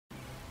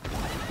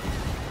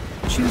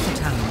Choose a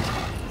talent.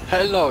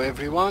 Hello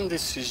everyone,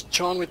 this is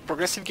John with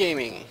Progressive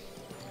Gaming.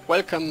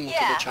 Welcome to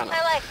the channel.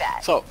 I like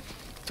that. So,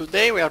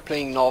 today we are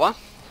playing Nova.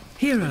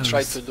 Heroes, We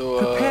try to do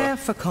prepare a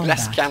for combat.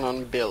 less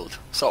Canon build.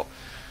 So,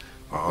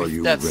 Are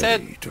you that ready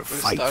said, to we'll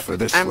fight start for with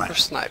this Amber land?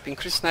 Snipe.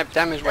 Increase snipe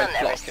damage by They'll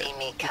never clock. see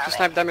me Increase coming.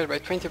 snipe damage by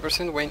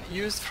 20% when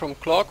used from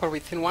clock or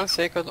within 1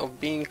 second of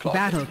being clocked.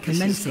 Battle This is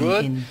commencing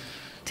good in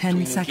 10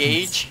 to seconds.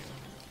 engage,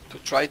 to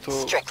try to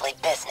Strictly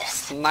business.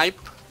 snipe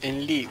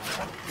and leave.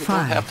 You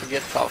don't 5, have to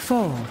get tough.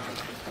 4,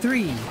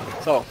 3,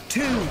 So,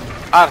 2,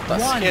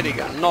 Arthas, 1.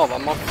 Kerrigan, Nova,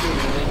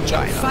 Malfurion and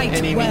Jaina. Fight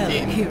Enemy well,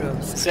 team.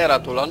 heroes.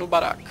 Zeratul,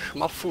 Anubarak,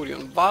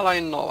 Malfurion, Vala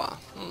and Nova.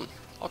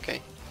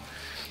 Okay.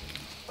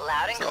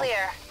 Loud and So,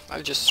 clear.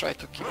 I'll just try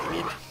to keep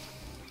mid.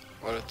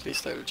 Or at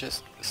least I'll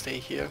just stay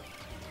here.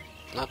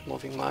 Not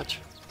moving much.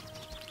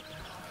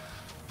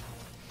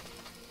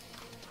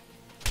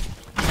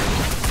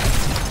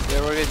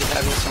 They're already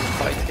having some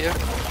fight here.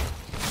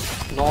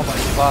 Nova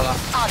and Vala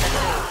On the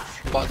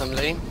move. bottom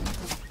lane.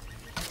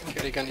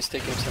 Kerrigan is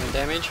taking some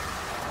damage.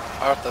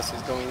 Arthas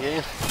is going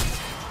in.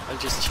 I'll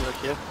just chill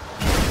here.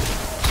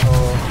 So,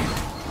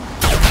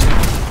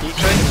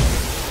 trade.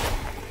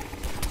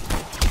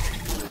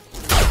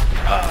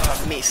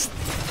 Ah, missed.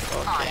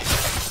 Okay,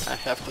 I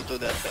have to do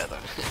that better.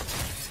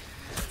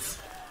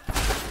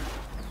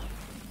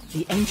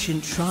 The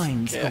ancient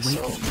shrines Yeah, so-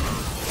 awaken.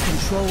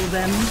 Control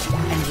them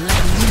and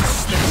let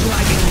loose the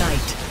Dragon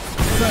Knight.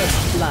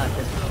 First blood.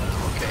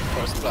 Okay,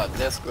 first blood.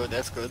 That's good.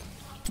 That's good.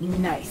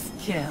 Nice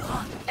kill.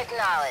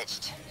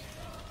 Acknowledged.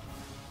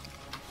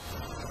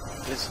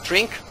 Let's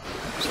drink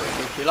so I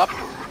can heal up.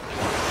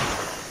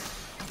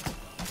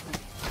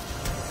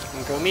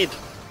 And go mid.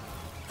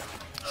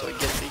 So I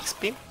get the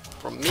XP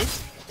from mid.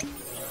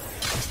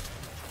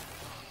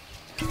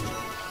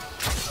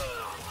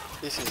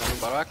 This is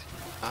Anubarak.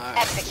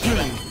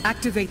 Executing.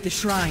 Activate the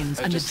shrines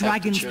I and the just have to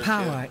dragon's chill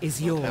power here. is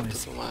Don't have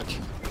yours. to do much.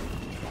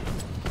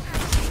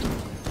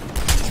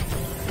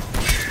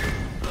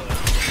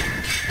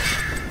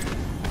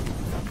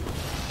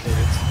 Okay,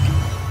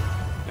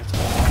 let's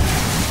go.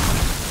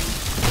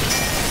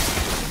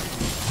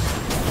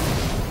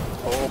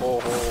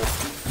 Oh,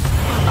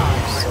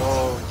 I'm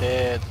so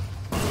dead.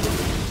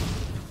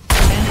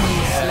 Enemy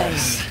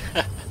Yes.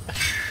 slain.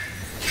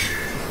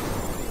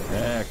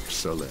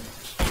 Excellent.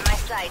 In my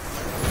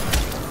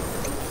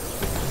sights.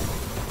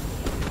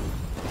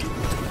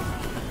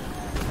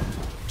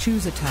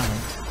 Choose a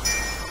talent.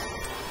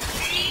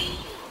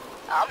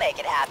 I'll make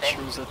it happen.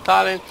 Choose a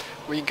talent.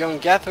 We're going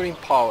gathering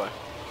power.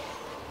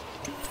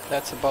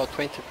 That's about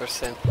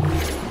 20%.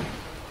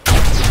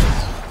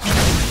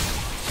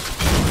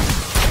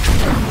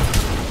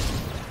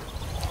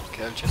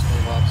 Okay, I'll just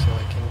move up so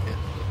I can get...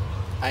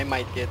 I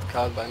might get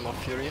caught by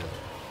Malfurion.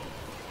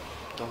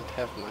 Don't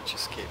have much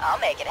escape. I'll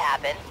make it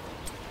happen.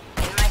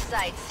 In my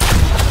sights.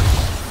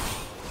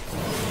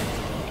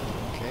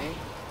 Okay,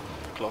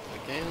 clock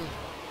again.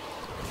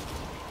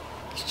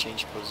 Let's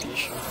change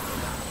position.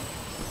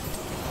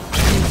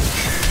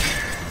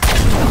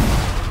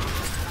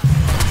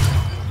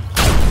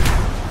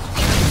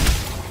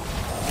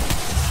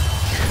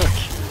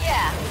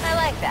 Yeah, I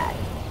like that.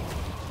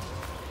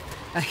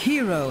 A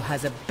hero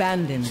has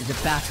abandoned the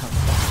battle.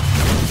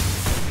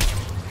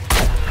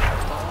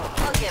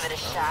 I'll give it a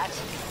shot.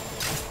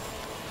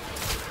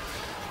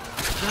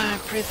 I'm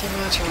pretty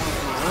much out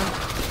of mana,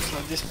 so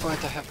at this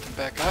point I have to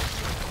back up.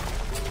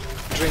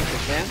 Drink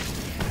again.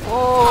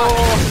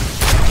 Oh!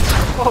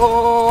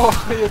 Oh,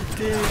 you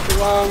did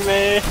wrong,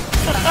 man.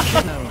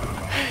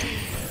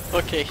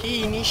 Okay,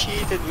 he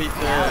initiated with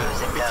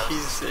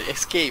his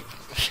escape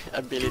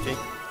ability,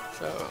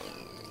 so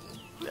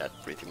that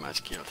pretty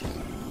much killed him.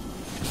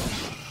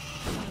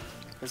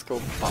 Let's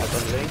go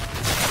bottom lane.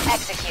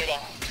 Executing.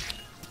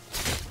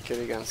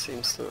 Kerrigan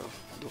seems to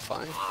do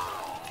fine.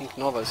 I think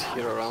Nova's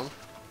here around.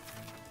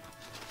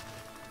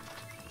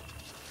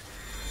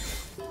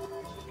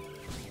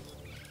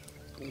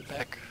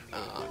 Back.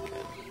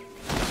 Okay.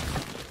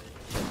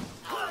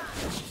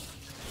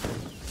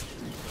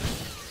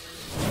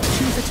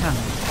 Choose a talent.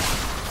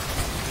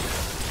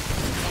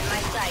 In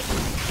my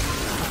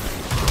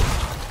sights.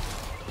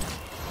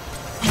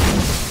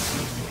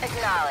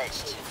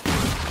 Acknowledged.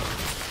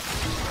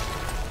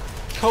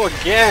 Oh,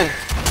 again!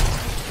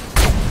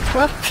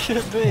 What are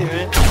you doing,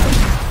 man?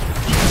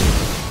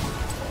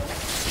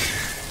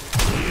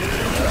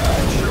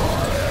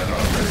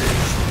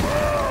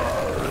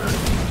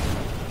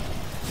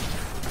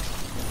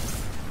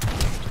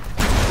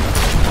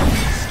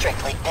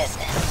 Strictly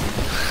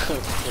business.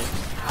 Okay.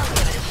 I'll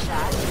give it a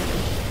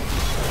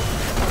shot.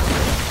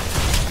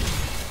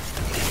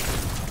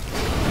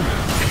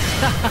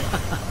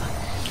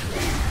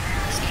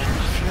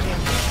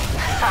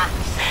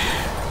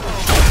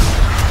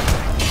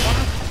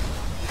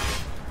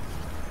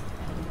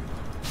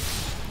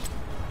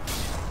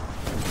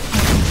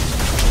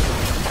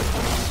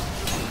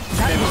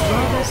 That was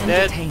rather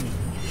Dead. entertaining.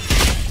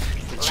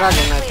 The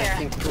Dragon Knight, I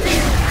think,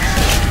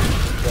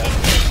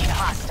 Engaging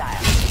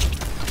hostile.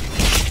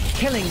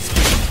 Killing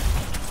spree.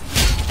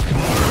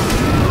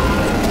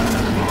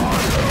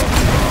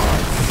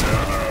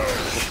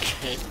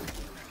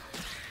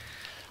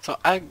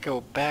 I'll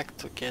go back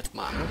to get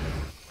mana.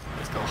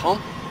 Let's go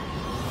home.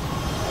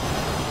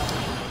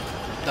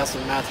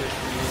 Doesn't matter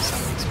if we use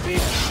some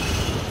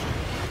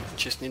XP.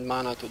 Just need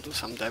mana to do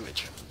some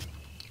damage.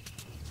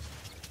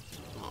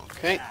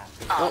 Okay,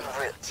 go. En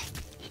route.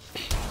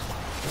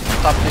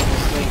 Top lane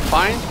is doing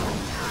fine.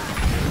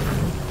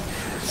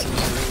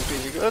 Seems doing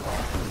pretty good.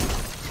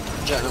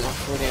 Gentleman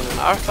Furion and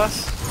Arthas.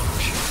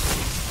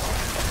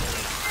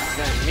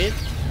 Then mid.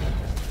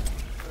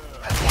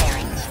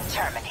 Preparing to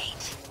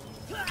terminate.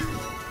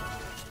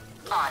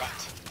 On it.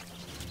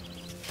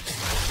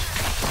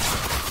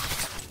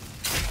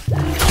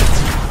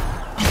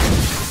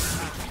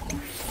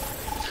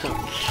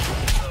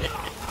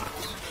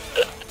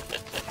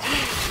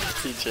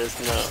 He just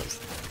knows.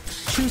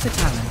 Choose a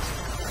talent.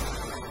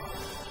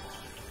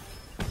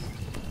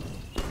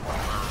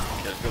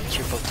 Gotta go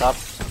triple tap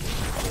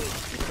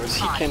because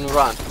he can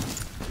run.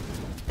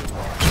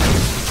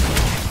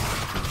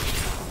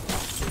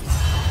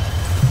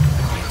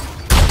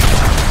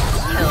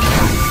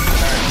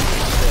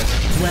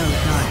 Well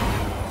done.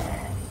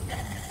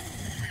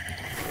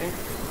 Okay.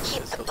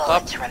 Keep the Triple bullet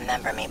tap. to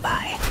remember me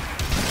by.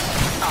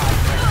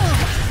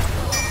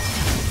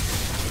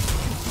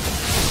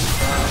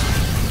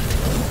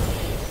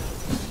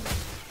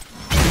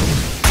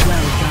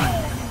 Well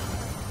done.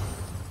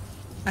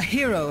 A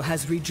hero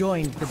has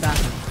rejoined the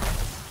battle.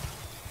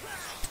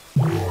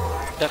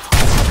 That's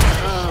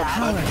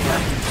Power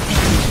dragon.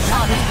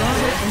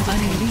 And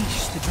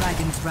unleash the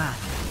dragon's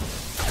wrath.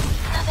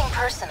 Nothing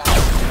personal.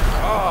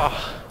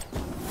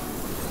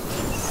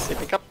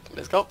 sipping up.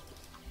 Let's go.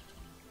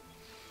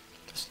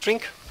 Just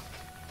drink.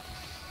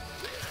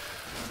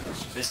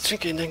 Let's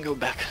drink and then go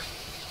back.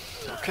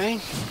 Okay.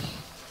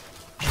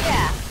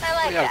 Yeah, I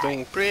like We are that.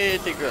 doing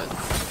pretty good.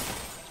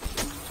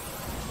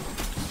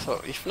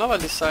 So if Nova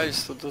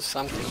decides to do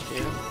something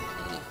here,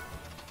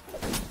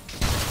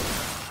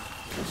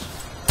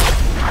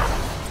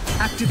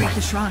 Activate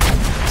the shrine.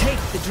 Take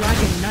the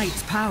Dragon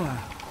Knight's power.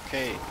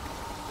 okay,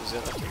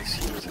 Azeroth is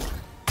here.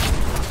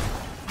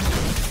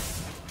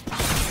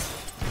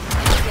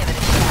 Give it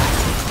a shot.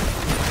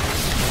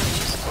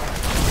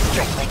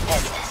 Strictly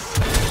business.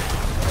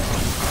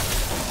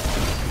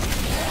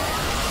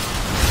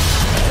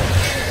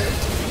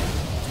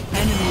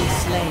 Enemy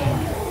slain.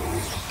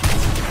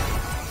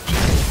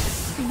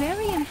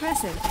 Very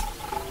impressive.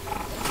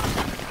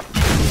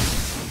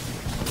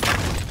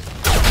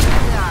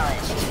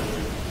 Acknowledged.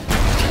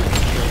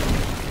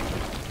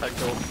 I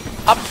go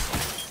up.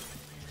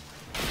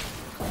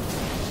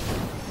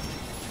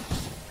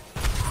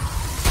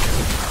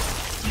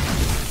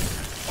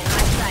 In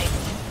my sight.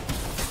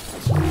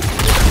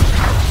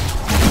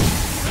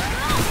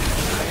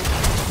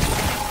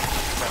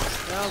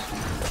 Down.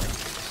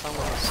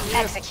 Someone is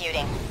here.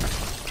 Executing.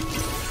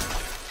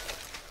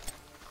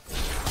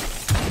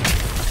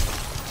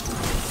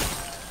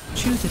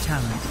 Choose a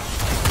talent.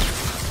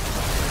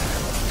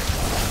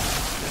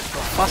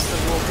 Faster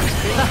movement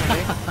speed.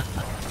 Okay.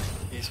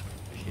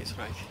 He's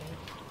right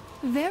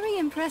here. Very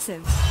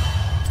impressive.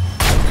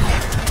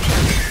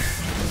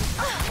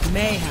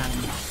 Mayhem.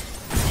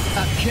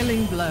 A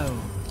killing blow.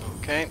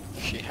 Okay,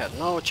 she had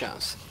no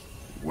chance.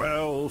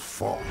 Well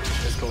fought.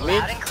 Let's go mid.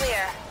 Loud and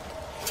clear.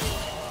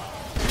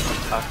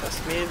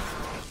 Arthas mid.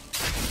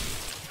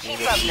 Keep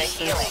Need up the assistance.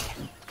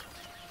 healing.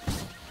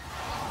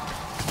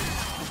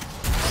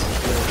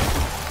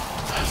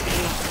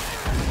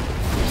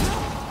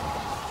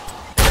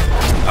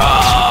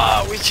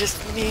 Ah, we just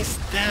missed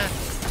that.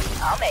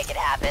 I'll make it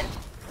happen.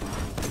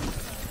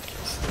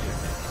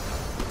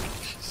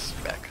 She's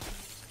back.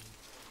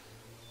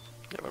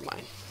 Never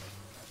mind.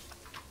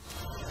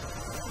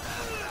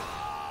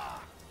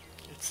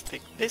 Let's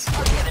take this.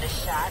 I'll give it a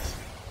shot.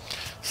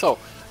 So,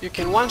 you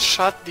can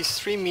one-shot these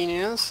 3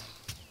 minions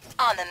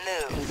On the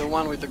move. and the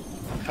one with the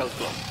health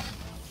blow.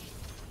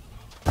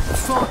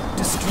 Fought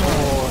destroyed.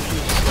 Oh,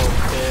 he's so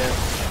dead.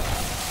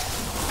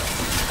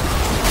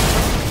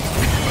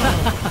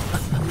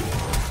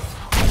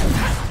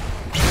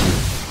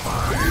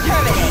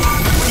 Terminate.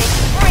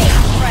 Extreme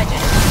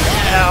prejudice.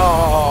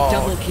 Oh,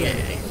 Double kill.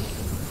 okay.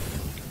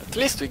 At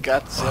least we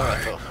got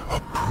Azeroth.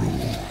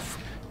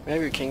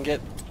 Maybe we can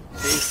get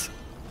this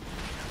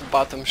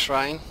bottom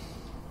shrine.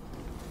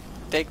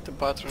 Take the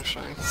bottom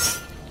shrine.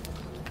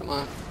 Come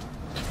on.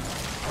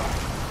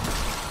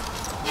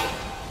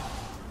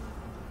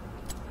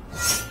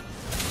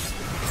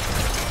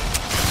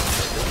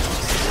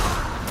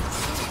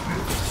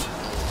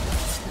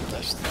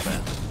 That's too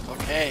bad.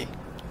 Okay.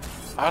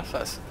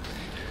 Arthas.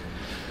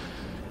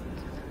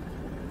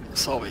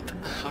 Solve it.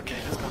 Okay,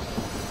 let's go.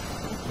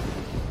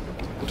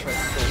 Try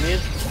to go mid.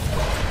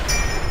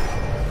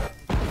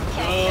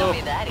 Can't kill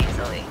me that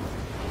easily.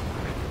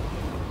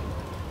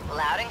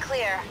 Loud and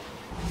clear.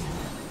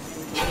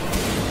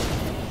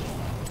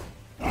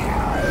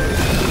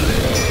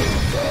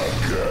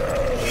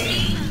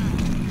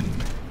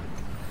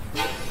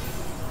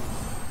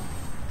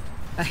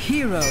 A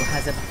hero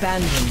has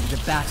abandoned the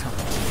battle.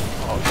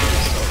 Oh,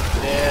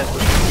 so dead.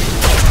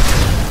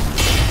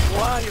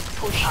 Why are you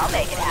pushing? I'll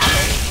make it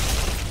happen.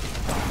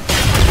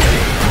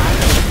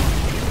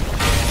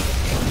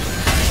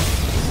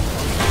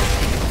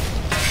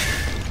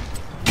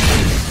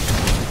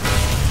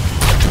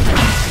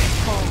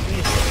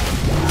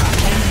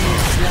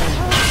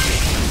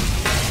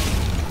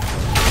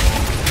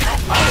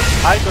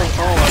 I don't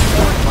know what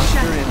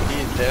Manchurian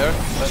did there,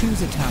 but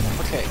Choose a talent.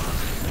 okay.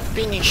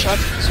 Pinning shot,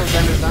 so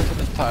damage done to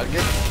the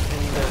target,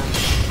 and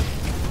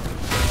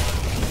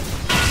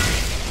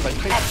by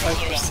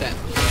 25%.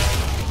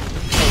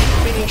 So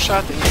pinning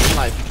shot and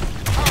snipe.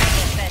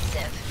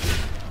 Offensive.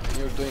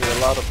 You're doing a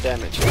lot of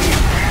damage.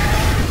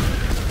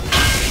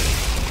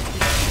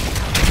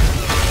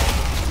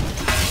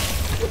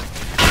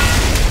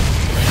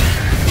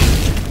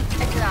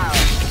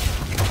 Acknowledged.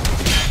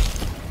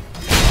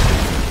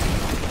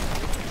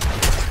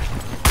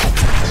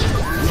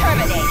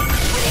 Terminating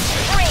with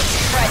extreme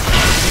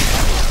prejudice.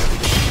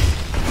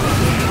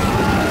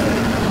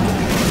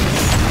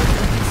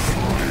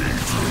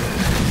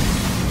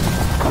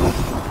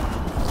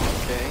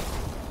 Okay.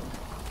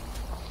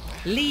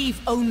 Leave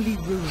only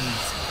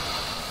ruins.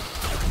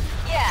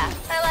 Yeah,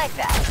 I like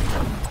that.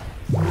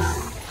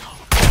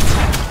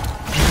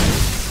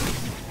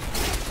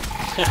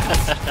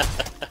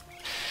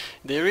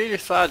 They really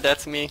thought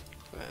that's me.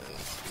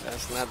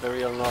 That's not the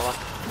real Nova.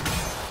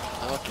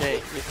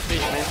 Okay,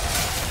 retreat, man.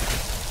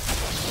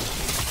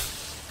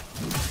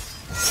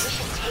 We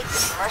should take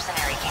this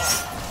mercenary camp.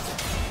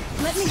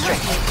 Let me help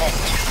Strictly you.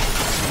 business.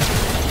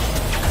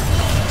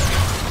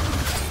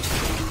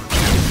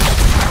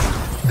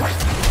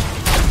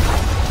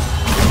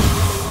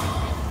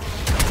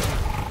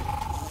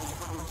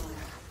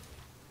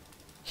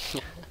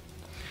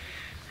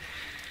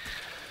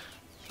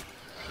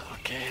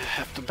 Okay, I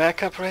have to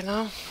back up right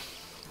now.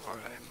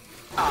 Alright.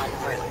 En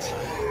route.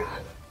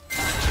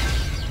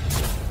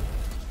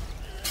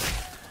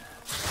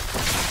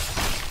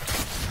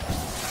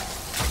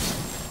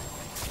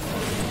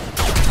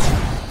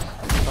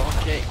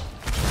 Okay.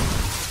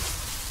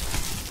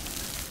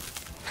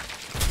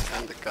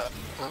 And the cut.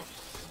 Oh,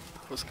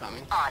 who's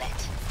coming? On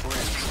it. Who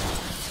is?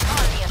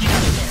 On the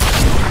offensive.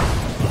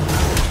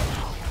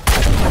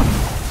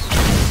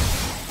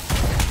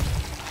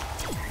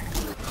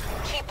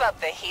 Keep up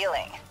the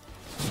healing.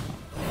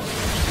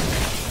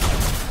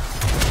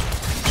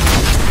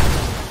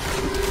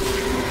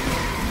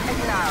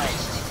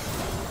 Acknowledged.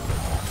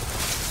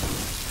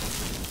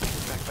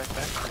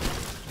 Back.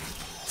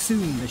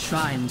 Soon the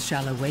shrines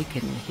shall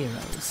awaken,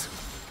 heroes.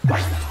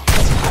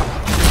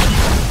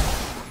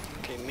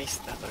 Okay,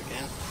 missed that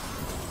again.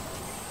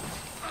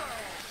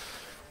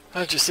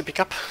 I'll just pick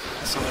up.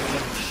 So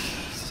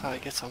I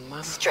get some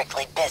mana.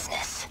 Strictly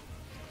business.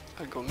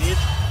 I'll go mid.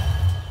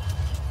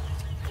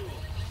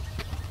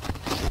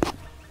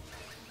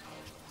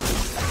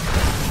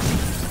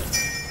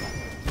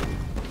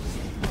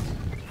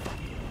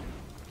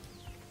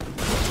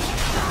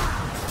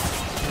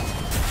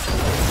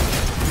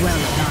 Well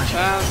done.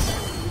 Chance.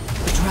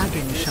 The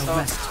dragon shall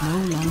rest no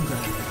longer.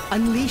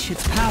 Unleash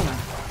its power.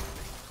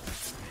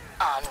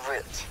 En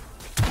route.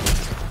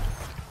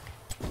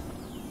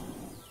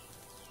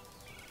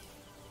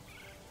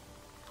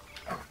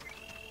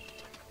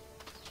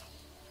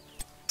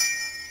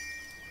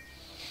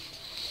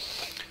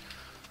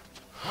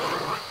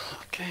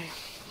 Okay.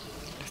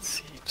 Let's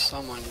see if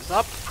someone is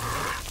up.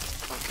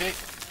 Okay.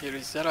 Here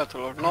is Azeroth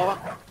or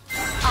Nova.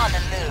 On the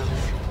move.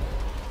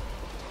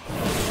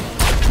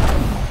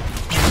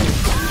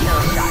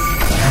 Kill shot.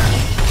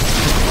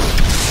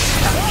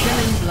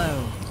 Killing blow.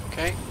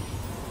 Okay.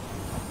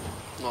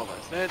 Nova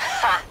is dead.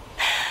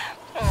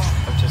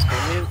 I'll just go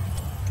mid.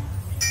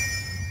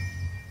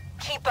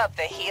 Keep up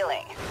the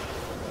healing.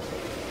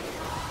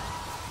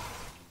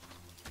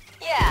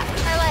 Yeah,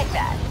 I like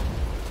that.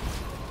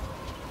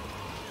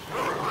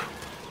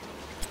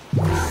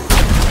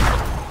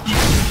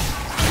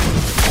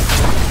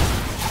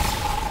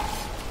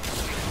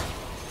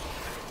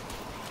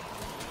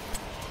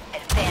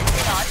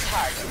 Advancing on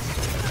target.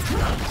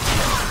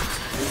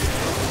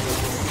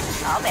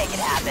 I'll make it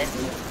happen.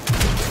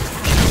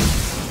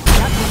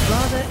 That was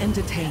rather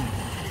entertaining.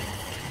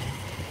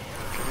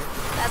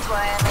 That's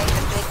why I make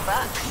the big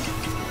bucks.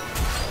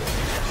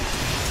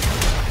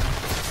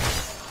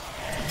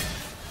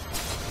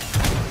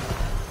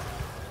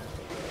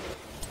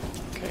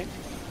 Okay.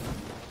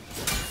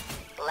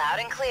 Loud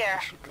and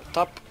clear. Go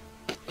top.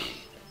 I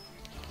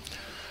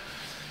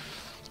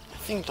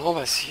think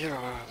Nova's here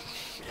or...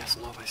 Yes,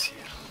 Nova's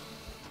here.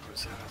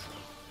 Where's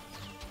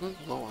Azeroth?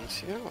 No one's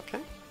here,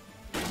 okay.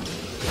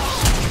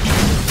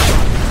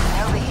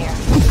 Over here.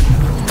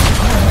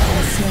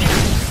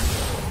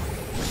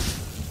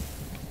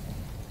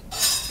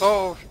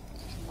 Oh!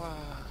 Wow.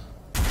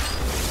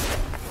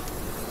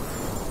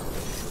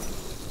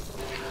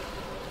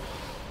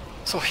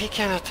 So he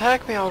can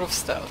attack me out of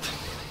stealth.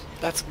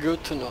 That's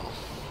good to know.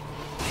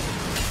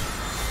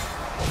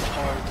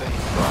 Are they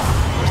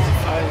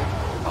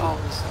 45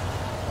 pounds?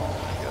 Oh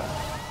my god.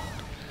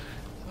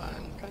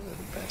 I'm kind of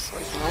the best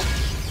right now.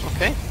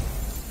 Okay.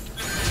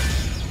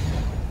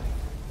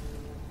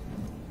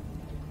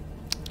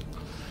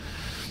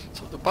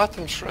 So the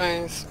bottom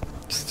shrines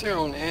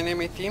still on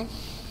enemy team.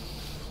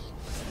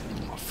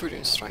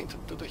 Furion is trying to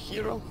do the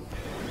hero.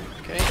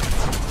 Okay.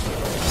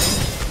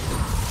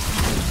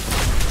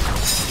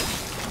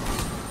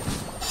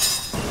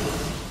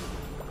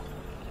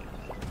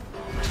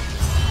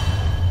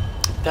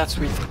 That's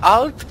with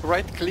Alt,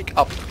 right click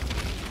up.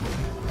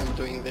 I'm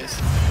doing this.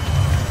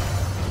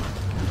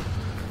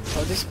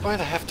 So at this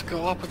point I have to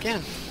go up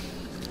again.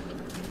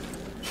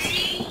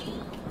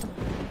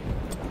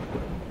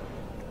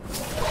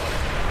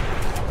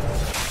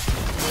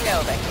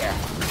 Nova here.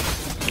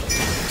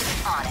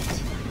 On it.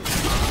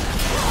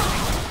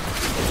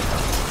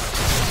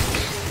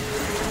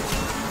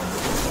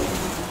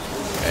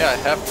 Okay, I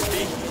have to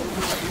be.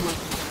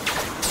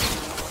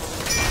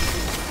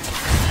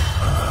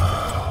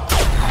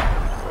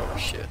 Oh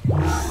shit.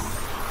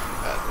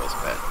 That was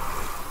bad.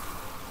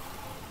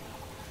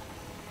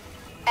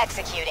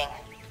 Executing.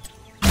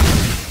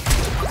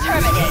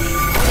 Terminating.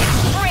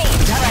 Extreme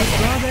That was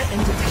prejudice. rather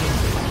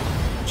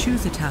entertaining.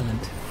 Choose a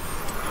talent.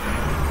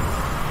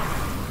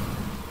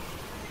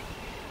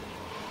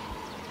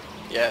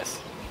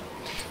 Yes.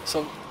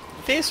 So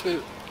this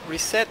will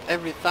reset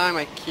every time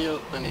I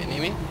kill an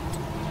enemy.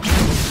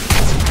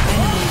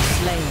 Enemy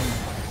slain.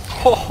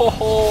 Ho ho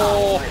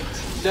ho!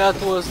 That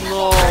was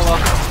Nova!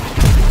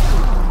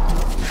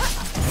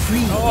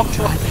 Free Oh,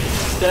 dragon.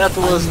 that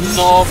was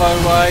Nova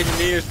right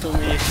near to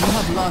me. You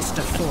have lost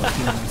a fort,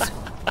 heroes.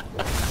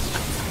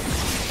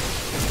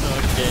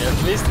 Okay,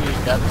 at least we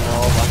got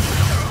Nova.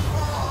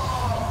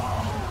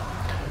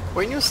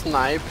 When you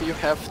snipe, you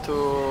have to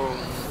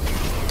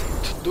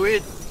do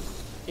it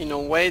in a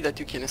way that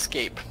you can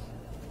escape.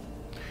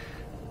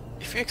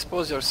 If you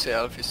expose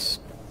yourself, it's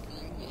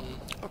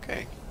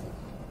okay.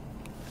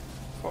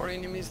 4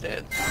 enemies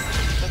dead.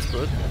 That's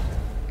good.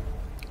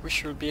 We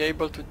should be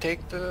able to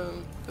take the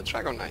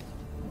Dragon Knight.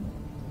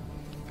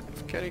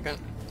 Kerrigan.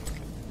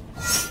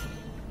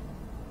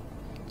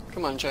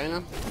 Come on,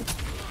 China.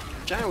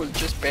 China will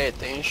just pay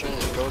attention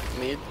and go to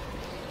mid.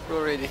 We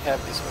already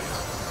have this way.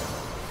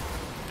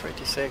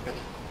 20 seconds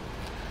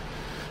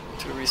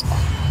to respawn.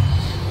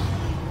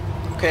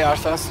 Okay,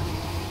 Arthas.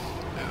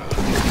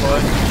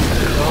 Boy,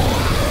 go.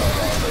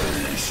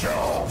 They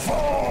shall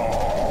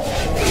fall.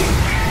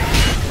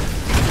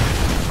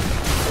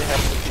 We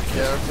have to be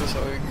careful, so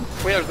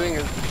we are doing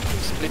a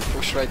split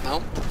push right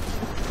now.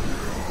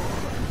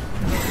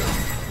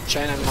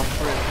 China and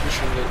Mafur are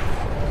pushing the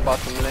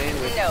bottom lane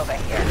with Nova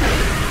here.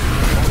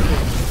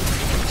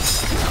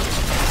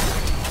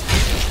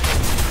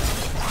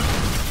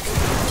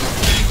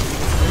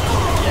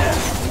 yeah.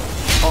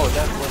 Oh,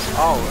 that was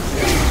ours.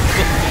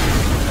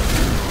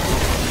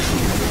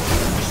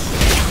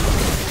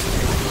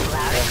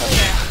 Loud and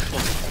clear.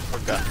 I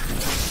forgot.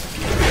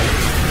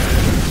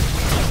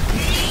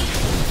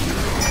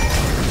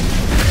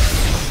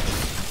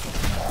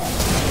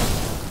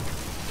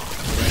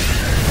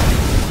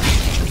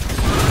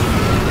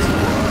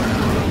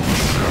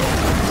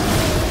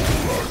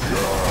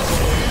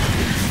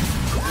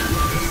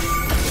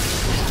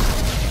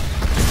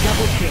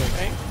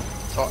 Okay.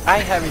 So I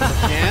have it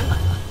again,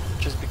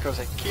 just because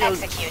I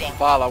killed Executing.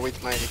 Vala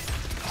with my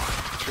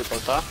triple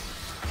tap.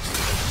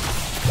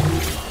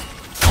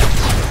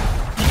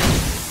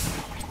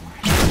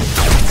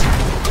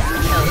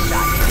 Kill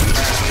shot.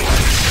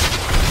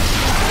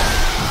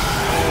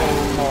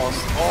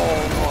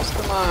 Almost,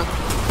 come on.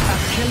 A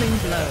killing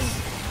blow.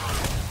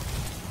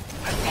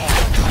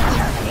 Prepare to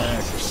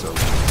terminate.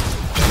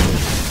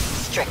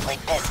 Strictly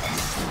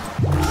business.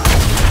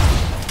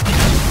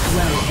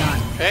 Well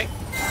done. Okay.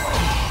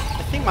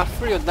 I think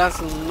Mafrio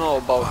doesn't know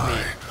about me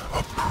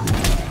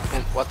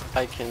and what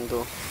I can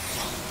do.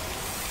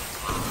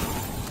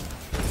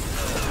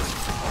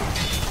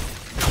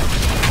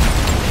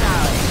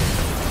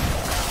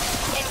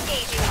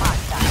 Engaging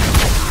hostile.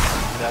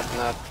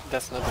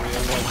 That's not the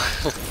real one.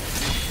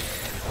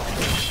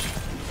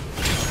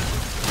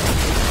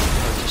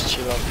 I'll just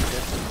chill out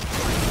here.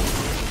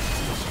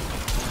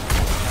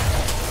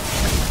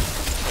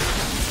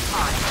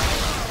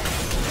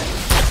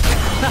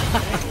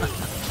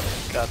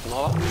 Got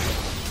Nova.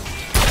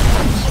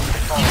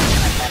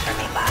 Remember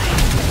me by.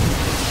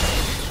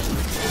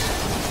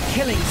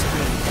 Killing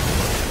spree.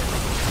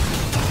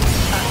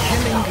 A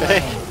killing Okay.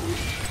 blow.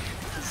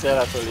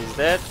 Zeratul is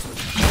dead.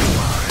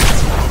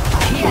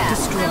 Yeah,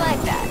 I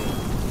like that.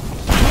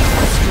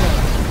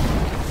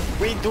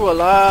 We do a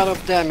lot of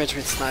damage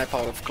with snipe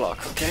out of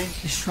clock, okay?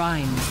 The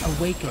shrines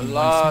awaken A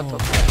lot once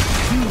of more.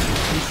 You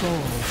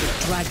control the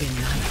Dragon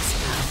Knight's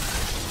power.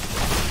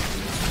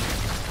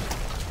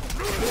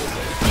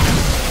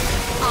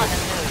 On the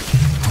move.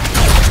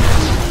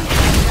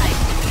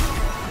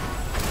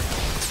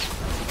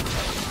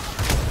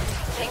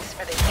 Thanks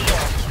for the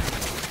heal.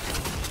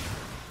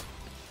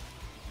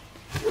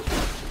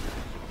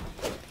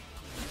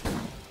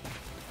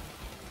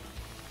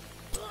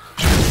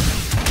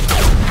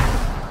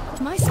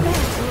 My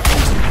spells will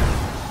enter.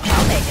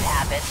 I'll make it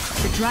happen.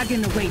 The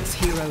dragon awaits,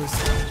 heroes.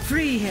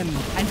 Free him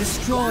and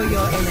destroy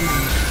your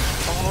enemy.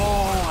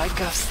 Oh, I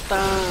got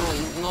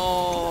stunned.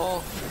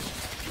 No.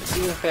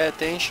 Didn't pay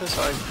attention,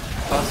 so I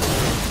passed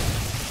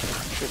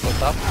triple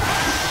tap.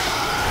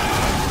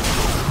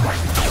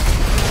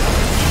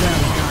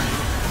 Well done.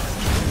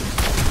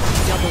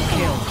 Double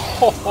kill.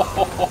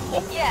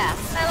 Yeah,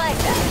 I like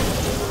that.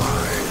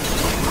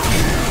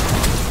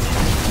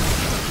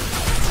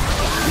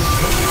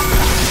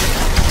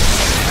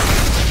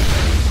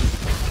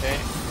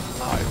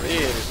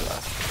 really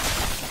blast.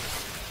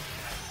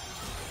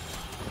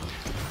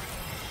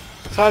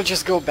 So I'll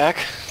just go back.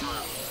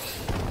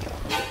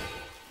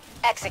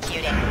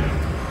 Executing.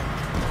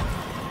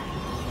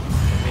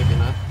 Maybe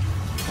not.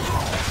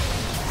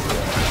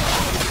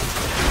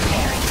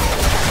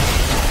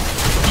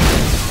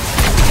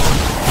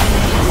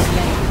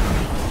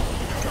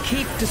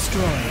 Keep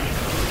destroying.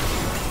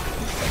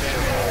 Okay,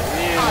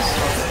 really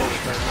strong push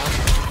right now.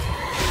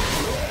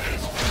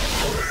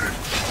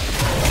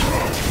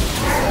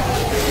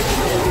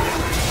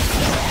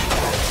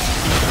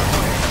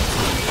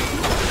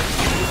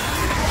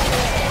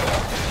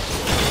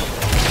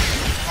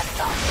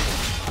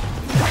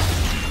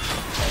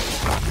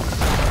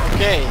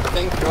 Okay,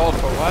 thank you all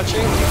for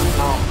watching.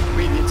 Now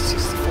we did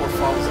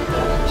 64,000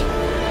 damage.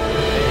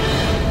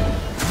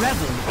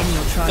 Revel in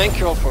your triumph. Thank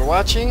you all for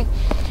watching,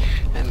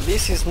 and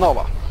this is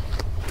Nova.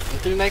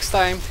 Until next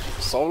time,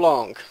 so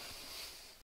long.